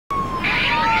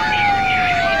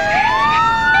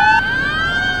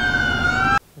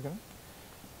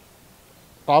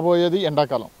రాబోయేది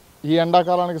ఎండాకాలం. ఈ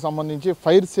ఎండాకాలానికి సంబంధించి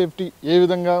ఫైర్ సేఫ్టీ ఏ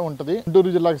విధంగా ఉంటుంది?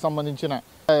 గుంటూరు జిల్లాకు సంబంధించిన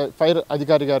ఫైర్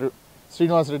అధికారి గారు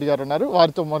శ్రీనివాసరెడ్డి గారు ఉన్నారు.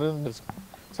 వారితో మరింత తెలుసుకుందాం.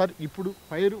 సార్, ఇప్పుడు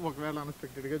ఫైర్ ఒకవేళ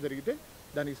అన్ఎక్స్పెక్టెడ్గా జరిగితే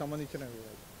దానికి సంబంధించిన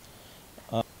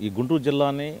ఈ గుంటూరు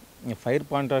జిల్లాని ఫైర్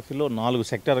పాయింట్ ఆఫ్ వ్యూలో 4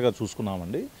 సెక్టార్గా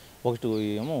చూసుకున్నామండి. ఒకటి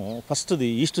ఏమో ఫస్ట్ది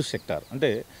ఈస్ట్ సెక్టార్, అంటే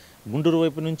గుంటూరు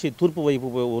వైపు నుంచి తూర్పు వైపు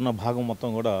ఉన్న భాగం మొత్తం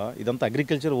కూడా ఇదంతా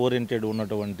అగ్రికల్చర్ ఓరియంటెడ్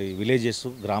ఉన్నటువంటి విలేజెస్,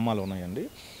 గ్రామాలు ఉన్నాయండి.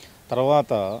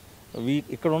 తర్వాత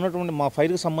ఇక్కడ ఉన్నటువంటి మా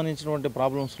ఫైర్కి సంబంధించినటువంటి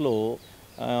ప్రాబ్లమ్స్లో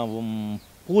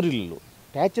పూరిళ్ళు,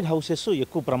 ట్యాచ్డ్ హౌసెస్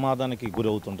ఎక్కువ ప్రమాదానికి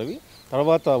గురవుతుంటవి.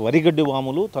 తర్వాత వరిగడ్డి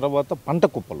వాములు, తర్వాత పంట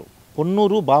కుప్పలు.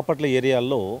 పొన్నూరు, బాపట్ల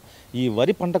ఏరియాల్లో ఈ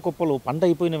వరి పంట కుప్పలు పంట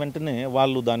అయిపోయిన వెంటనే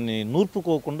వాళ్ళు దాన్ని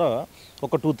నూర్పుకోకుండా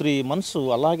ఒక 2-3 months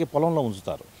అలాగే పొలంలో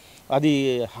ఉంచుతారు. అది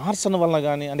హార్సన్ వల్ల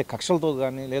కానీ, అంటే కక్షలతో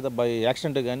కానీ, లేదా బై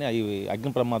యాక్సిడెంట్ కానీ అవి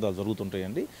అగ్ని ప్రమాదాలు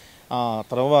జరుగుతుంటాయండి.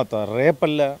 తర్వాత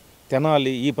రేపల్లె,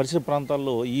 తెనాలి ఈ పరిసర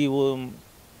ప్రాంతాల్లో ఈ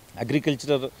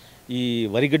అగ్రికల్చర్ ఈ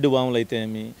వరిగడ్డి వాములు అయితే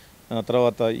ఏమి,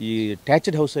 తర్వాత ఈ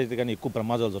ట్యాచ్డ్ హౌస్ అయితే కానీ ఎక్కువ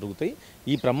ప్రమాదాలు జరుగుతాయి.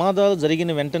 ఈ ప్రమాదాలు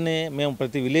జరిగిన వెంటనే మేము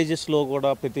ప్రతి విలేజెస్లో కూడా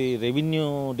ప్రతి రెవెన్యూ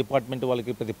డిపార్ట్మెంట్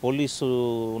వాళ్ళకి, ప్రతి పోలీసు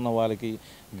ఉన్న వాళ్ళకి,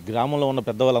 గ్రామంలో ఉన్న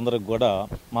పెద్దవాళ్ళందరికీ కూడా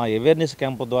మా అవేర్నెస్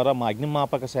క్యాంపు ద్వారా మా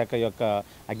అగ్నిమాపక శాఖ యొక్క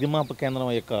అగ్నిమాపక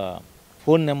కేంద్రం యొక్క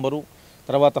ఫోన్ నెంబరు,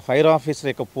 తర్వాత ఫైర్ ఆఫీసర్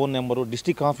యొక్క phone number,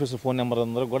 district officer phone number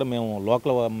అందరూ కూడా మేము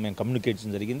లోకల్ కమ్యూనికేట్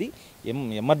చేయడం జరిగింది.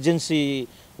 ఎమర్జెన్సీ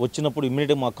వచ్చినప్పుడు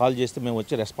ఇమ్మీడియట్గా మాకు కాల్ చేస్తే మేము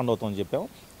వచ్చి రెస్పాండ్ అవుతామని చెప్పాము.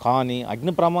 కానీ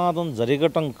అగ్ని ప్రమాదం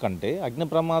జరగటం కంటే అగ్ని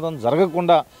ప్రమాదం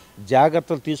జరగకుండా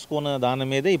జాగ్రత్తలు తీసుకునే దాని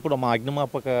మీదే ఇప్పుడు మా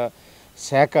అగ్నిమాపక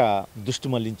శాఖ దృష్టి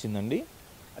మళ్లించిందండి.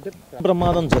 అంటే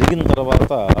ప్రమాదం జరిగిన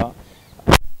తర్వాత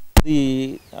అది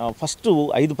ఫస్ట్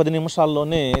 5-10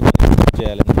 నిమిషాల్లోనే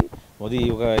చేయాలండి. అది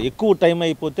ఒక ఎక్కువ టైం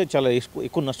అయిపోతే చాలా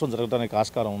ఎక్కువ నష్టం జరగడానికి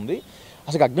ఆస్కారం ఉంది.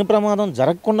 అసలు అగ్ని ప్రమాదం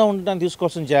జరగకుండా ఉండడానికి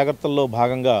తీసుకోవాల్సిన జాగ్రత్తల్లో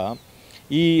భాగంగా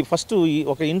ఈ ఫస్ట్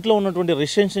ఒక ఇంట్లో ఉన్నటువంటి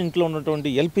రెసిడెన్షియల్ ఇంట్లో ఉన్నటువంటి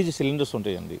ఎల్పిజి సిలిండర్స్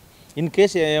ఉంటాయండి. ఇన్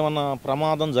కేసు ఏమైనా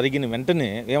ప్రమాదం జరిగిన వెంటనే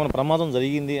ఏమైనా ప్రమాదం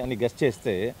జరిగింది అని గెస్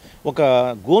చేస్తే ఒక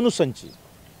గోను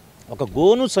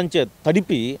సంచి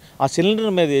తడిపి ఆ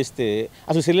సిలిండర్ మీద వేస్తే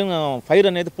అసలు ఫైర్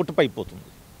అనేది పుట్టపైపోతుంది.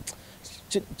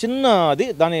 చిన్న అది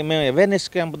దాన్ని మేము అవేర్నెస్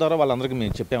క్యాంప్ ద్వారా వాళ్ళందరికీ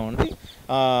మేము చెప్పామండి.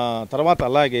 తర్వాత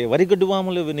అలాగే వరిగడ్డి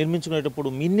వాములు నిర్మించుకునేటప్పుడు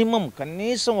మినిమం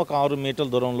కనీసం ఒక 6 మీటర్ల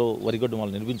దూరంలో వరిగడ్డి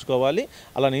వాములు నిర్మించుకోవాలి.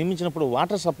 అలా నిర్మించినప్పుడు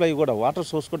వాటర్ సప్లై కూడా, వాటర్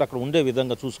సోర్స్ కూడా అక్కడ ఉండే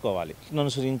విధంగా చూసుకోవాలి.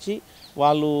 అనుసరించి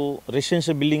వాళ్ళు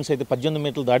రెసిడెన్షియల్ బిల్డింగ్స్ అయితే 18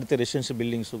 మీటర్లు దాటితే రెసిడెన్షియల్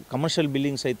బిల్డింగ్స్, కమర్షియల్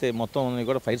బిల్డింగ్స్ అయితే మొత్తం అన్ని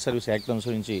కూడా ఫైర్ సర్వీస్ యాక్ట్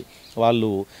అనుసరించి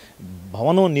వాళ్ళు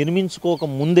భవనం నిర్మించుకోక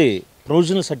ముందే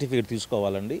ప్రొవిజనల్ సర్టిఫికేట్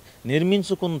తీసుకోవాలండి.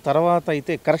 నిర్మించుకున్న తర్వాత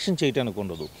అయితే కరెక్షన్ చేయడానికి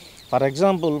ఉండదు. ఫర్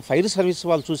ఎగ్జాంపుల్ ఫైర్ సర్వీస్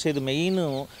వాళ్ళు చూసేది మెయిన్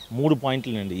 3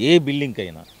 పాయింట్లు అండి. ఏ బిల్డింగ్కి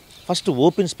అయినా ఫస్ట్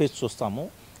ఓపెన్ స్పేస్ చూస్తాము,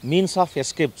 మీన్స్ ఆఫ్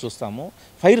ఎస్కేప్ చూస్తాము,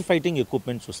 ఫైర్ ఫైటింగ్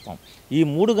ఎక్విప్మెంట్ చూస్తాం. ఈ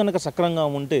 3 కనుక సక్రంగా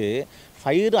ఉంటే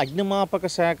ఫైర్ అగ్నిమాపక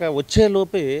శాఖ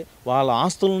వచ్చేలోపే వాళ్ళ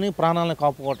ఆస్తుల్ని, ప్రాణాలను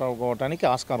కాపాడుకోవడానికి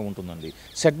ఆస్కారం ఉంటుందండి.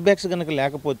 సెట్ బ్యాక్స్ కనుక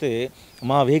లేకపోతే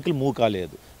మా వెహికల్ మూవ్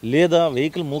కాలేదు, లేదా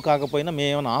వెహికల్ మూవ్ కాకపోయినా మేము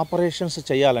ఏమైనా ఆపరేషన్స్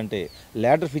చేయాలంటే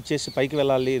ల్యాడర్ ఫిట్ చేసి పైకి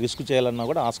వెళ్ళాలి, రిస్క్ చేయాలన్నా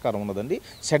కూడా ఆస్కారం ఉండదండి.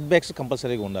 సెట్ బ్యాక్స్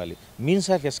కంపల్సరీగా ఉండాలి.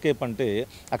 మీన్స్ ఆఫ్ ఎస్కేప్ అంటే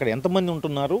అక్కడ ఎంతమంది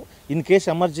ఉంటున్నారు, ఇన్ కేసు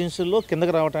ఎమర్జెన్సీలో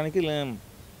కిందకి రావడానికి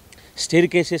స్టేర్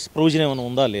కేసెస్ ప్రొవిజన్ ఏమైనా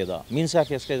ఉందా లేదా, మీన్స్ ఆఫ్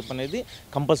ఎస్కేప్ అనేది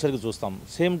కంపల్సరీగా చూస్తాం.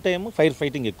 Same time fire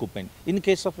fighting equipment, in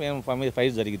case of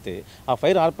fire జరిగితే ఆ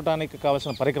ఫైర్ ఆర్పడానికి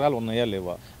కావాల్సిన పరికరాలు ఉన్నాయా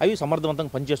లేవా, అవి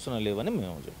సమర్థవంతంగా పనిచేస్తున్నాయా లేవని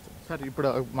మేము చెప్తాం. సార్, ఇప్పుడు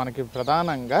మనకి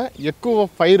ప్రధానంగా ఎక్కువ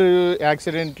ఫైర్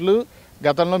యాక్సిడెంట్లు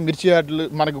గతంలో మిర్చి యార్డులు,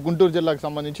 మనకు గుంటూరు జిల్లాకు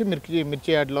సంబంధించి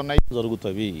మిర్చి యార్డులు ఉన్నాయి,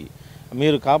 జరుగుతాయి.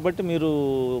 కాబట్టి మీరు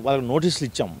వాళ్ళకి నోటీసులు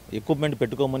ఇచ్చాము, ఎక్విప్మెంట్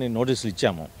పెట్టుకోమని నోటీసులు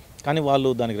ఇచ్చాము, కానీ వాళ్ళు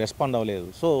దానికి రెస్పాండ్ అవ్వలేదు.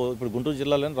 సో ఇప్పుడు గుంటూరు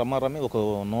జిల్లాలోని రమారమి ఒక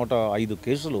 105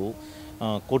 కేసులు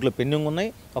కోర్టులో పెండింగ్ ఉన్నాయి.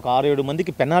 ఒక 6-7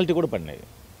 మందికి పెనాల్టీ కూడా పడినాయి,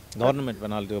 గవర్నమెంట్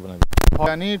పెనాల్టీ పడినది.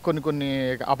 కానీ కొన్ని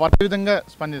అపార్థ విధంగా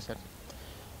స్పందిస్తారు.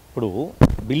 ఇప్పుడు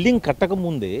బిల్డింగ్ కట్టక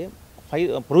ముందే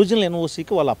ప్రొవిజనల్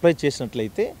ఎన్ఓసికి వాళ్ళు అప్లై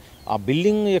చేసినట్లయితే ఆ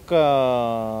బిల్డింగ్ యొక్క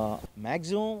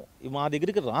మ్యాక్సిమం మా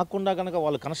దగ్గరికి రాకుండా కనుక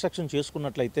వాళ్ళు కన్స్ట్రక్షన్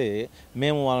చేసుకున్నట్లయితే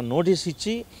మేము వాళ్ళ నోటీస్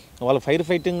ఇచ్చి వాళ్ళ ఫైర్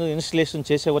ఫైటింగ్ ఇన్స్టలేషన్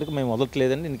చేసే వరకు మేము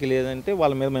వదలట్లేదండి. ఇంక లేదంటే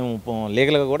వాళ్ళ మీద మేము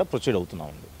లీగల్గా కూడా ప్రొసీడ్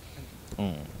అవుతున్నామండి.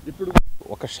 ఇప్పుడు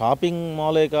ఒక షాపింగ్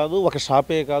మాలే కాదు, ఒక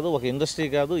షాపే కాదు, ఒక ఇండస్ట్రీ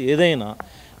కాదు, ఏదైనా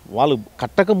వాళ్ళు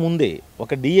కట్టక ముందే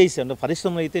ఒక డిఐసి, అంటే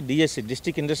పరిశ్రమలు అయితే డిఎస్సి,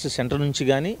 డిస్ట్రిక్ట్ ఇండస్ట్రీ సెంటర్ నుంచి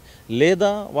కానీ, లేదా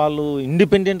వాళ్ళు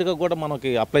ఇండిపెండెంట్గా కూడా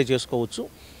మనకి అప్లై చేసుకోవచ్చు.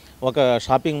 ఒక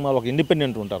షాపింగ్ మాల్ ఒక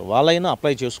ఇండిపెండెంట్ ఉంటారు, వాళ్ళైనా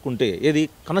అప్లై చేసుకుంటే ఏది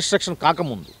కన్స్ట్రక్షన్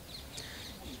కాకముందు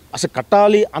అసలు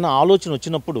కట్టాలి అన్న ఆలోచన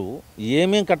వచ్చినప్పుడు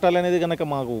ఏమేం కట్టాలి అనేది కనుక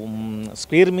మాకు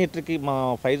స్క్వేర్ మీటర్కి మా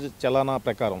ఫైర్ చలానా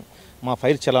ప్రకారం మా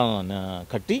ఫైర్ చలానా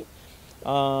కట్టి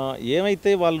ఏమైతే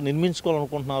వాళ్ళు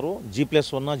నిర్మించుకోవాలనుకుంటున్నారో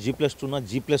G+1 G+2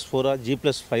 G+4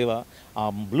 G+5 ఆ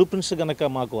బ్లూ ప్రింట్స్ కనుక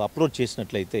మాకు అప్లోడ్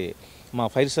చేసినట్లయితే మా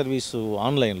ఫైర్ సర్వీసు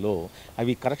ఆన్లైన్లో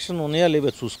అవి కరెక్షన్ ఉన్నాయా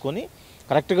లేవో చూసుకొని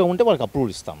కరెక్ట్గా ఉంటే వాళ్ళకి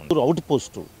అప్రూవల్ ఇస్తాము.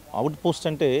 అవుట్ పోస్ట్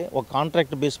అంటే ఒక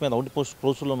కాంట్రాక్ట్ బేస్ మీద అవుట్ పోస్ట్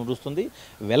ప్రోసులో నడుస్తుంది.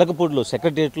 వెలగపూడిలో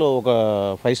సెక్రటరియట్లో ఒక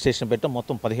ఫైర్ స్టేషన్ పెట్టాం.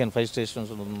 మొత్తం 15 ఫైర్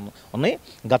స్టేషన్స్ ఉన్నాయి.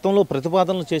 గతంలో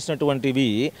ప్రతిపాదనలు చేసినటువంటివి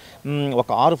ఒక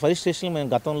 6 ఫైర్ స్టేషన్లు మేము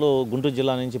గతంలో గుంటూరు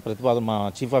జిల్లా నుంచి మా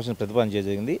చీఫ్ ఆఫీసర్ ప్రతిపాదన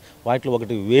చేయజరిగింది. వాటిలో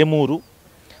ఒకటి వేమూరు,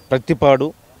 ప్రత్తిపాడు,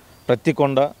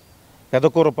 ప్రత్తికొండ,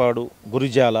 పెదకూరపాడు,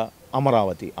 గురిజాల,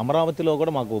 అమరావతిలో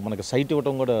కూడా మనకి సైట్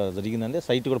ఇవ్వడం కూడా జరిగిందండి.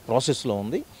 సైట్ కూడా ప్రాసెస్లో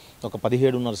ఉంది. ఒక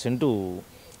 17.5 సెంటు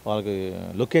వాళ్ళకి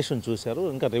లొకేషన్ చూశారు.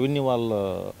 ఇంకా రెవెన్యూ వాళ్ళ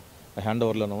హ్యాండ్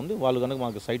ఓవర్లోనే ఉంది. వాళ్ళు కనుక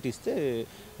మాకు సైట్ ఇస్తే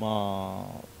మా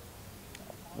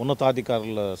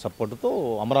ఉన్నతాధికారుల సపోర్టుతో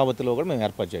అమరావతిలో కూడా మేము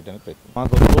ఏర్పాటు చేయడానికి ప్రయత్నం.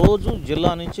 మాకు రోజు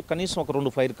జిల్లా నుంచి కనీసం ఒక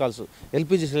 2 fire calls,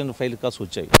 LPG cylinder fire calls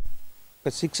వచ్చాయి.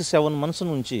 ఒక 6-7 మంత్స్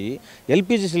నుంచి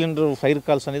ఎల్పిజి సిలిండర్ ఫైర్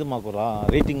కాల్స్ అనేది మాకు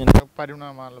రేటింగ్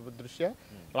పరిణామాల దృష్ట్యా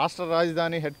రాష్ట్ర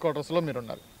రాజధాని హెడ్ క్వార్టర్స్లో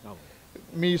మీరున్నారు.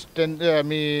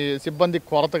 మీ సిబ్బంది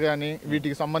కొరత కానీ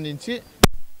వీటికి సంబంధించి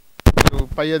మీరు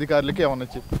పై అధికారులకి ఏమన్నా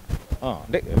చెప్పి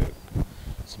అంటే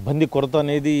సిబ్బంది కొరత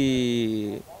అనేది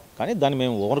కానీ దాన్ని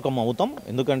మేము ఓవర్కమ్ అవుతాం.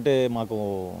 ఎందుకంటే మాకు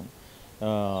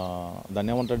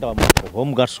దాన్ని ఏమంటారంటే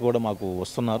హోమ్ గార్డ్స్ కూడా మాకు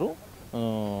వస్తున్నారు.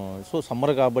 సో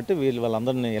సమ్మర్ కాబట్టి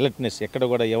వాళ్ళందరినీ ఎలర్ట్నెస్ ఎక్కడ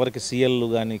కూడా ఎవరికి సీఎల్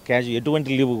కానీ క్యాష్ ఎటువంటి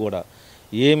లీవ్ కూడా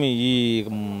ఏమి ఈ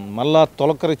మళ్ళా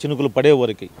తొలకరి చినుకులు పడే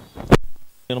వరకు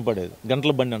వినపడేది.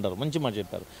 గంటల బండి అంటారు, మంచి మాట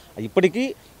చెప్పారు. ఇప్పటికీ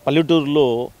పల్లెటూరులో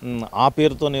ఆ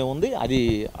పేరుతోనే ఉంది. అది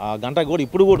ఆ గంట కూడా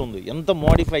ఇప్పుడు కూడా ఉంది. ఎంత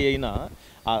మోడిఫై అయినా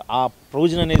ఆ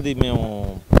ప్రొవిజన్ అనేది మేము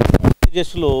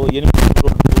విలేజెస్లో 8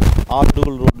 రోడ్లు 6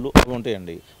 అడుగుల రోడ్లు అవి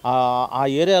ఉంటాయండి. ఆ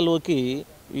ఏరియాలోకి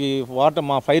ఈ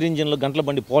మా ఫైర్ ఇంజిన్లో గంటల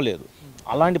బండి పోలేదు.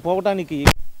 అలాంటి పోవటానికి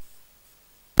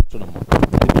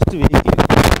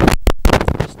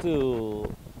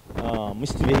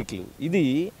మిస్ట్ వెహికల్ ఇది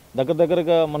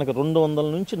దగ్గరగా మనకు 200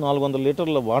 నుంచి 400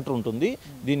 లీటర్ల వాటర్ ఉంటుంది.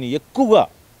 దీన్ని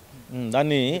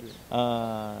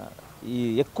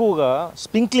ఎక్కువగా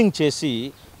స్ప్రింక్లింగ్ చేసి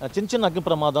చిన్న అగ్ని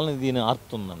ప్రమాదాలను దీన్ని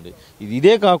ఆర్పుతుందండి.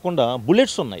 ఇదే కాకుండా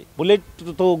బుల్లెట్స్ ఉన్నాయి.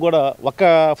 బుల్లెట్తో కూడా ఒక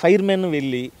ఫైర్మెన్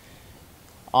వెళ్ళి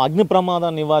ఆ అగ్ని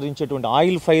ప్రమాదాన్ని నివారించేటువంటి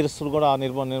ఆయిల్ ఫైర్స్ కూడా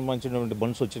నిర్మించేటువంటి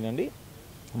బండ్స్ వచ్చినాయండి.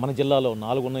 మన జిల్లాలో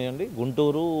 4 ఉన్నాయండి.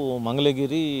 గుంటూరు,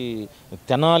 మంగళగిరి,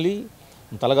 తెనాలి,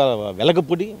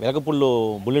 వెలగపూడిలో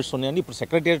బుల్లెట్స్ ఉన్నాయండి. ఇప్పుడు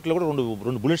సెక్రటరియట్లో కూడా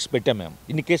రెండు బుల్లెట్స్ పెట్టాం మేము.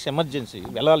 ఇన్ కేసు ఎమర్జెన్సీ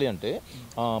వెళ్ళాలి అంటే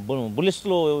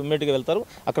బుల్లెట్స్లో ఇమ్మీడియట్గా వెళ్తారు.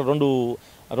 అక్కడ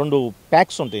రెండు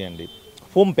ప్యాక్స్ ఉంటాయండి,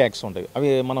 ఫోమ్ ప్యాక్స్ ఉంటాయి. అవి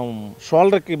మనం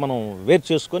షోల్డర్కి మనం వేర్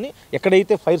చేసుకొని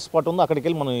ఎక్కడైతే ఫైర్ స్పాట్ ఉందో అక్కడికి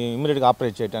వెళ్ళి మనం ఇమ్మీడియట్గా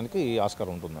ఆపరేట్ చేయడానికి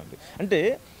ఆస్కారం ఉంటుందండి. అంటే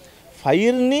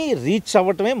ఫైర్ని రీచ్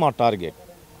అవ్వటమే మా target.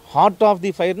 Heart of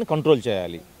the ఫైర్ని control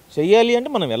చేయాలి అంటే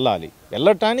మనం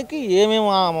వెళ్ళటానికి ఏమేమి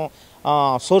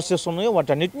సోర్సెస్ ఉన్నాయో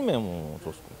వాటన్నిటిని మేము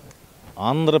చూసుకుంటాం.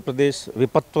 ఆంధ్రప్రదేశ్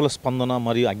విపత్తుల స్పందన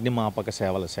మరియు అగ్నిమాపక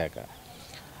సేవల శాఖ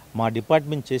మా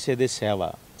డిపార్ట్మెంట్ చేసేదే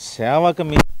సేవకు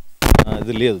మీ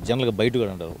ఇది లేదు. జనరల్గా బయట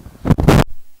కూడా అంటారు.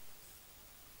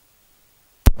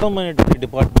 మొత్తమైనటువంటి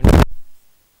డిపార్ట్మెంట్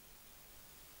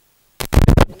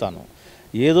చెప్తాను.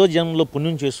 ఏదో జనంలో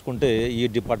పుణ్యం చేసుకుంటే ఈ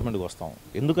డిపార్ట్మెంట్కి వస్తాం.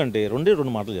 ఎందుకంటే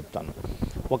రెండు మాటలు చెప్తాను.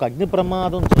 ఒక అగ్ని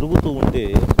ప్రమాదం జరుగుతూ ఉంటే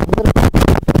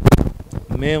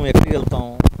మేము ఎక్కడికి వెళ్తాం?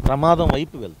 ప్రమాదం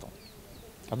వైపు వెళ్తాం.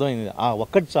 అర్థమైంది. ఆ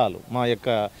ఒక్కటి చాలు మా యొక్క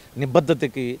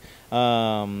నిబద్ధతకి.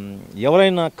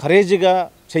 ఎవరైనా కరేజ్గా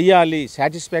చెయ్యాలి,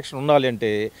 సాటిస్ఫాక్షన్ ఉండాలి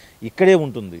అంటే ఇక్కడే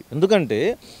ఉంటుంది. ఎందుకంటే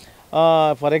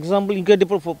ఫర్ ఎగ్జాంపుల్ ఇంకోటి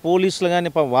ఇప్పుడు పోలీసులు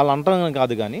కానీ వాళ్ళు అంటాం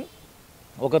కాదు, కానీ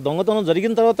ఒక దొంగతనం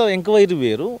జరిగిన తర్వాత ఎంక్వైరీ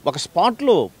వేరు. ఒక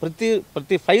స్పాట్లో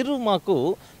ప్రతి ఫైరు మాకు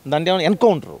దాన్ని ఏమైనా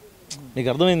ఎన్కౌంటరు. మీకు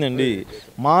అర్థమైందండి.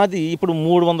 మాది ఇప్పుడు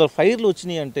 300 ఫైర్లు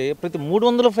వచ్చినాయి అంటే ప్రతి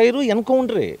 300 ఫైరు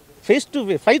ఎన్కౌంటరే.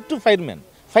 ఫైర్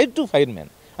టు ఫైర్మెన్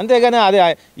అంతేగాని అది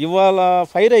ఇవాళ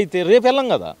ఫైర్ అయితే రేపు వెళ్ళాం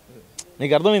కదా.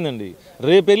 నీకు అర్థమైందండి.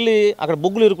 రేపు వెళ్ళి అక్కడ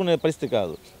బొగ్గులు ఎరుకునే పరిస్థితి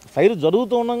కాదు. ఫైర్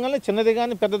జరుగుతూ ఉండగానే చిన్నది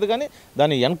కానీ పెద్దది కానీ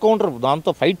దాన్ని ఎన్కౌంటర్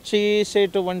దాంతో ఫైట్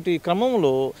చేసేటువంటి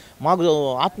క్రమంలో మాకు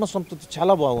ఆత్మసంతృప్తి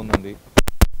చాలా బాగుందండి.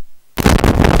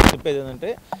 చెప్పేది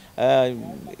ఏంటంటే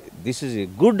this is a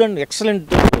good and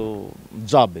excellent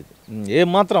job. ఇది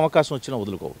ఏమాత్రం అవకాశం వచ్చినా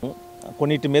వదులుకోము.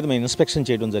 కొన్నిటి మీద మేము ఇన్స్పెక్షన్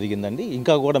చేయడం జరిగిందండి.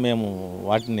 ఇంకా కూడా మేము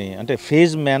వాటిని అంటే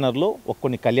ఫేజ్ మేనర్లో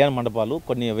కొన్ని కళ్యాణ మండపాలు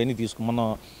కొన్ని అవన్నీ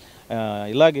తీసుకున్నాం.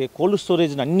 ఇలాగే కోల్డ్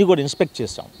స్టోరేజ్ని అన్నీ కూడా ఇన్స్పెక్ట్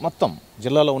చేస్తాం. మొత్తం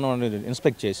జిల్లాలో ఉన్న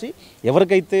ఇన్స్పెక్ట్ చేసి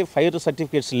ఎవరికైతే ఫైర్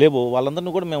సర్టిఫికేట్స్ లేవో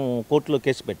వాళ్ళందరినీ కూడా మేము కోర్టులో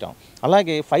కేసు పెట్టాం.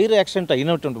 అలాగే ఫైర్ యాక్సిడెంట్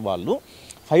అయినటువంటి వాళ్ళు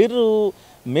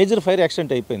మేజర్ ఫైర్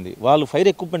యాక్సిడెంట్ అయిపోయింది, వాళ్ళు ఫైర్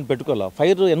ఎక్విప్మెంట్ పెట్టుకోవాలి,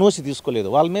 ఫైర్ ఎన్ఓసి తీసుకోలేదు,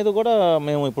 వాళ్ళ మీద కూడా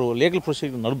మేము ఇప్పుడు లీగల్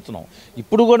ప్రొసీజర్ నడుపుతున్నాం.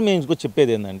 ఇప్పుడు కూడా మేము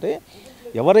చెప్పేది ఏంటంటే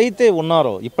ఎవరైతే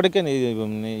ఉన్నారో ఇప్పటికే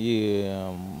ఈ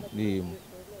ఈ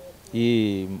ఈ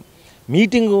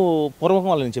మీటింగు పూర్వకం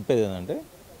వాళ్ళని చెప్పేది ఏంటంటే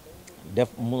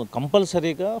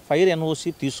కంపల్సరీగా ఫైర్ ఎన్ఓసి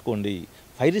తీసుకోండి,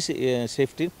 ఫైర్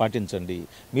సేఫ్టీ పాటించండి.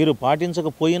 మీరు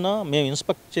పాటించకపోయినా మేము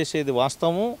ఇన్స్పెక్ట్ చేసేది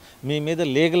వాస్తవం, మీ మీద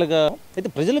లీగల్గా. అయితే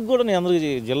ప్రజలకు కూడా నేను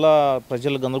అందరికీ, జిల్లా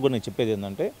ప్రజలకు అందరూ కూడా నేను చెప్పేది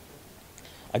ఏంటంటే,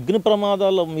 అగ్ని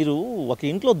ప్రమాదాల్లో మీరు ఒక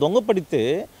ఇంట్లో దొంగ పడితే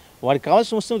వాడికి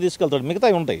కావాల్సిన వస్తువులు తీసుకెళ్తాడు,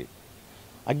 మిగతావి ఉంటాయి.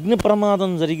 అగ్ని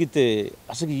ప్రమాదం జరిగితే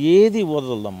అసలు ఏది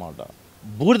వదలదన్నమాట,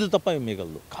 బూడిద తప్ప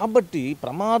మిగలదు. కాబట్టి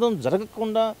ప్రమాదం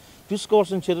జరగకుండా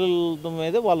తీసుకోవాల్సిన చర్యల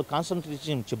మీద వాళ్ళు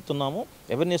కాన్సన్ట్రేషన్ చెప్తున్నాము.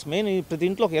 Awareness main. ప్రతి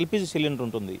ఇంట్లో ఒక ఎల్పిజి సిలిండర్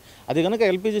ఉంటుంది. అది కనుక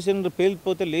ఎల్పిజి సిలిండర్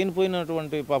పేలిపోతే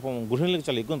లేనిపోయినటువంటి పాపం గృహిణులకు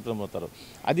చాలా ఎక్కువ ప్రమవుతారు.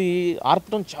 అది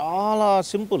ఆర్పడం చాలా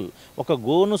సింపుల్. ఒక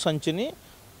గోను సంచిని,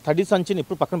 తడి సంచిని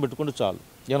ఎప్పుడు పక్కన పెట్టుకుంటే చాలు.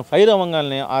 ఏమైనా ఫైర్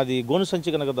అవ్వగానే అది గోను సంచి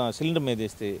కనుక సిలిండర్ మీద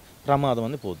వేస్తే ప్రమాదం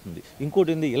అని పోతుంది.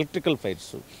 ఇంకోటి ఏంది, ఎలక్ట్రికల్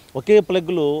ఫైర్స్. ఒకే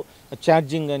ప్లగ్లో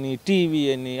ఛార్జింగ్ అని, టీవీ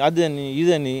అని, అదని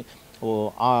ఇదని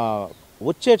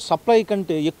వచ్చే సప్లై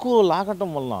కంటే ఎక్కువ లాగటం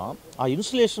వలన ఆ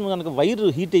ఇన్సులేషన్ కనుక వైర్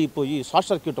హీట్ అయిపోయి షార్ట్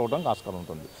సర్క్యూట్ అవ్వడానికి ఆస్కారం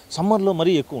ఉంటుంది. సమ్మర్లో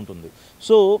మరీ ఎక్కువ ఉంటుంది.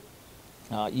 సో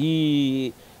ఈ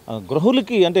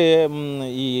గృహులకి అంటే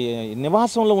ఈ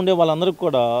నివాసంలో ఉండే వాళ్ళందరికీ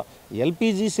కూడా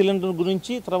ఎల్పిజి సిలిండర్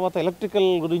గురించి, తర్వాత ఎలక్ట్రికల్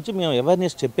గురించి మేము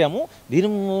అవేర్నెస్ చెప్పాము. దీని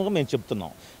మూలంగా మేము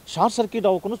చెప్తున్నాం. షార్ట్ సర్క్యూట్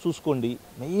అవ్వకుండా చూసుకోండి,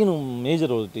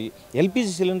 మేజర్ ఒకటి.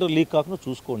 ఎల్పిజి సిలిండర్ లీక్ కాకుండా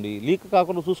చూసుకోండి. లీక్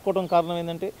కాకుండా చూసుకోవడం కారణం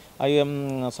ఏంటంటే,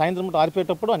 సాయంత్రం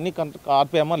ఆరిపోయేటప్పుడు అన్ని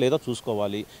ఆరిపోయామా లేదా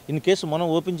చూసుకోవాలి. ఇన్ కేసు మనం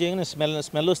ఓపెన్ చేయగానే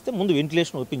స్మెల్ వస్తే ముందు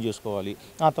వెంటిలేషన్ ఓపెన్ చేసుకోవాలి,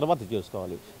 ఆ తర్వాత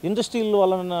చేసుకోవాలి. ఇండస్ట్రీల్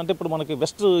వాళ్ళని అంటే ఇప్పుడు మనకి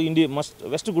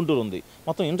వెస్ట్ గుంటూరు ఉంది,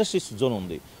 మొత్తం ఇండస్ట్రీస్ జోన్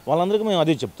ఉంది. వాళ్ళందరికీ మేము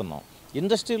అదే చెప్తున్నాం.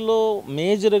 ఇండస్ట్రీలో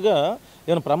మేజర్గా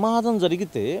ఏమైనా ప్రమాదం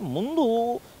జరిగితే ముందు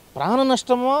ప్రాణ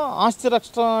నష్టమా ఆస్తి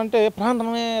రక్షణ అంటే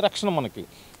ప్రాణమే రక్షణ మనకి.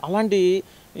 అలాంటి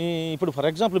ఇప్పుడు ఫర్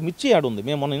ఎగ్జాంపుల్ మిర్చి యాడ్ ఉంది,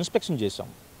 మేము మొన్న ఇన్స్పెక్షన్ చేసాం.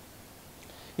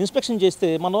 ఇన్స్పెక్షన్ చేస్తే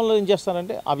మన వాళ్ళు ఏం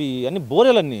చేస్తారంటే అవి అన్ని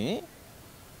బోరెలన్నీ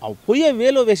పొయ్యే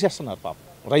వేలో వేసేస్తున్నారు పాపం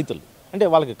రైతులు. అంటే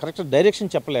వాళ్ళకి కరెక్ట్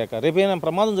డైరెక్షన్ చెప్పలేక రేపైనా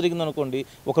ప్రమాదం జరిగిందనుకోండి,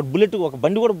 ఒక బుల్లెట్ ఒక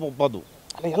బండి కూడా పోదు.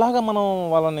 అలా ఎలాగ మనం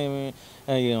వాళ్ళని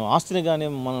ఆస్తిని కానీ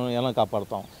మనం ఎలా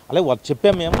కాపాడుతాం? అలాగే వాళ్ళు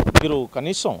చెప్పాము మేము, మీరు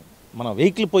కనీసం మన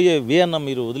వెహికల్ పోయే వే అన్న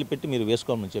మీరు వదిలిపెట్టి మీరు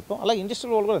వేసుకోమని చెప్పాం. అలాగే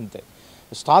ఇండస్ట్రియల్ వాళ్ళు కూడా అంతే.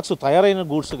 స్టాక్స్ తయారైన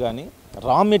గూడ్స్ కానీ,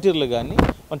 రా మెటీరియల్ కానీ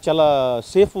మనం చాలా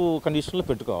సేఫ్ కండిషన్లో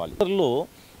పెట్టుకోవాలి. ఇతరులు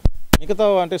మిగతా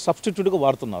అంటే సబ్స్టిట్యూట్గా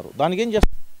వాడుతున్నారు. దానికి ఏం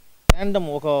చేస్తారు, ర్యాండమ్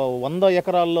ఒక 100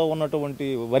 ఎకరాల్లో ఉన్నటువంటి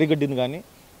వరిగడ్డిని కానీ,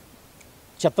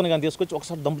 చెత్తను కానీ తీసుకొచ్చి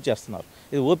ఒకసారి డంప్ చేస్తున్నారు.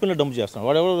 ఇది ఓపెన్లో డంప్ చేస్తున్నారు.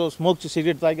 వాడెవరో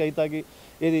సిగరెట్ తాగి అవి తాగి,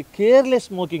 ఇది కేర్లెస్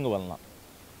స్మోకింగ్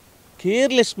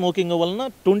వలన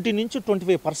 20 నుంచి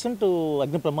 25%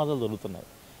 అగ్ని ప్రమాదాలు జరుగుతున్నాయి.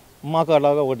 మాకు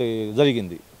అలాగా ఒకటి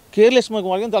జరిగింది. కేర్లెస్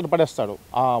స్మోకింగ్ వాళ్ళకి అట్లా పడేస్తాడు.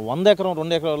 ఆ 100 ఎకరం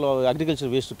 2 ఎకరాల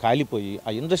అగ్రికల్చర్ వేస్ట్ కాలిపోయి ఆ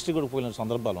ఇండస్ట్రీ కూడా పోయిన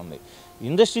సందర్భాలు ఉన్నాయి.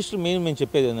 ఇండస్ట్రీస్లో మేము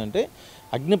చెప్పేది ఏంటంటే,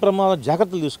 అగ్ని ప్రమాద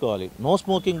జాగ్రత్తలు తీసుకోవాలి. నో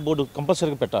స్మోకింగ్ బోర్డు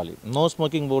కంపల్సరీగా పెట్టాలి. నో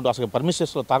స్మోకింగ్ బోర్డు అసలు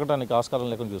పర్మిషన్స్లో తాగడానికి ఆస్కారం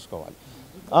లేకుండా చూసుకోవాలి.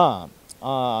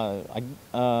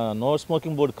 నో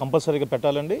స్మోకింగ్ బోర్డు కంపల్సరీగా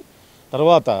పెట్టాలండి.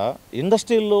 తర్వాత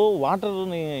ఇండస్ట్రీల్లో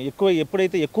వాటర్ని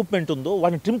ఎప్పుడైతే ఎక్విప్మెంట్ ఉందో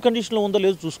వాటిని ట్రిమ్ కండిషన్లో ఉందో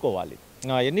లేదో చూసుకోవాలి.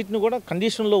 అన్నిటిని కూడా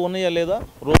కండిషన్లో ఉన్నాయా లేదా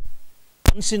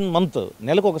వన్స్ ఇన్ మంత్,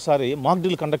 నెలకు ఒకసారి మాక్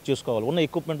డ్రిల్ కండక్ట్ చేసుకోవాలి. ఉన్న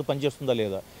ఎక్విప్మెంట్ పనిచేస్తుందా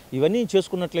లేదా, ఇవన్నీ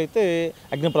చేసుకున్నట్లయితే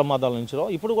అగ్ని ప్రమాదాల నుంచి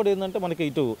ఇప్పుడు కూడా ఏంటంటే మనకి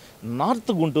ఇటు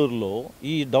నార్త్ గుంటూరులో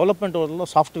ఈ డెవలప్మెంట్ వల్ల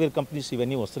సాఫ్ట్వేర్ కంపెనీస్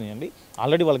ఇవన్నీ వస్తున్నాయండి.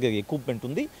 ఆల్రెడీ వాళ్ళకి ఎక్విప్మెంట్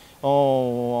ఉంది,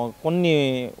 కొన్ని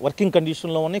వర్కింగ్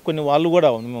కండిషన్లో ఉన్నాయి, కొన్ని వాళ్ళు కూడా.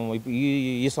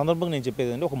 ఈ సందర్భంగా నేను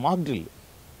చెప్పేది అంటే ఒక mock drill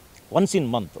once in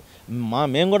month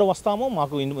మేము కూడా వస్తాము.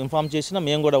 మాకు ఇన్ఫామ్ చేసినా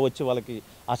మేము కూడా వచ్చి వాళ్ళకి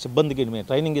ఆ సిబ్బందికి మేము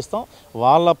ట్రైనింగ్ ఇస్తాం.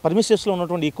 వాళ్ళ పర్మిషన్స్లో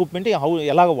ఉన్నటువంటి ఎక్విప్మెంట్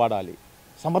ఎలాగ వాడాలి,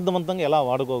 సమర్థవంతంగా ఎలా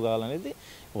వాడుకోగలనేది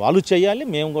వాళ్ళు చేయాలి.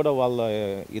 మేము కూడా వాళ్ళ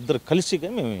ఇద్దరు కలిసి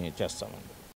మేము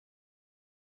చేస్తామండి.